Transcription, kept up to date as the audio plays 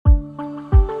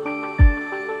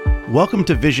Welcome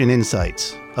to Vision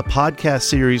Insights, a podcast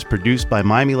series produced by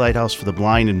Miami Lighthouse for the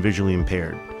Blind and Visually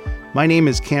Impaired. My name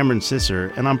is Cameron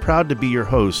Sisser, and I'm proud to be your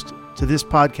host to this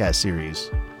podcast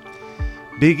series.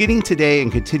 Beginning today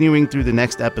and continuing through the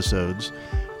next episodes,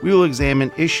 we will examine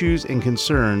issues and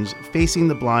concerns facing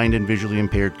the blind and visually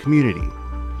impaired community.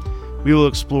 We will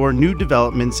explore new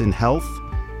developments in health,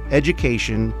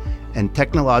 education, and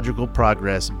technological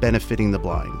progress benefiting the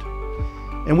blind.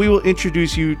 And we will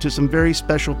introduce you to some very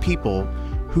special people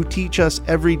who teach us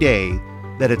every day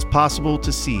that it's possible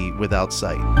to see without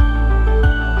sight.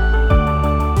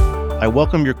 I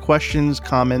welcome your questions,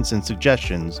 comments, and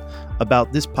suggestions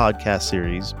about this podcast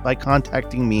series by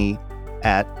contacting me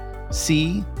at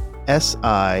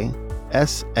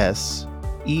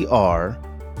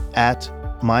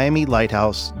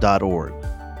csisser@miamilighthouse.org.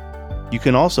 You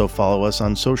can also follow us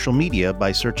on social media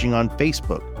by searching on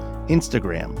Facebook,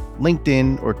 Instagram,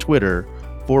 LinkedIn, or Twitter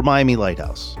for Miami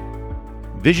Lighthouse.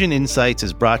 Vision Insights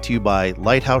is brought to you by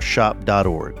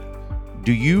lighthouseshop.org.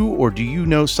 Do you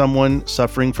know someone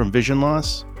suffering from vision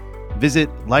loss? Visit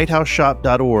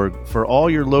lighthouseshop.org for all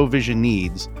your low vision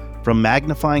needs, from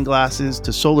magnifying glasses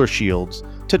to solar shields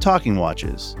to talking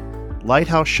watches.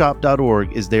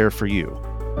 lighthouseshop.org is there for you.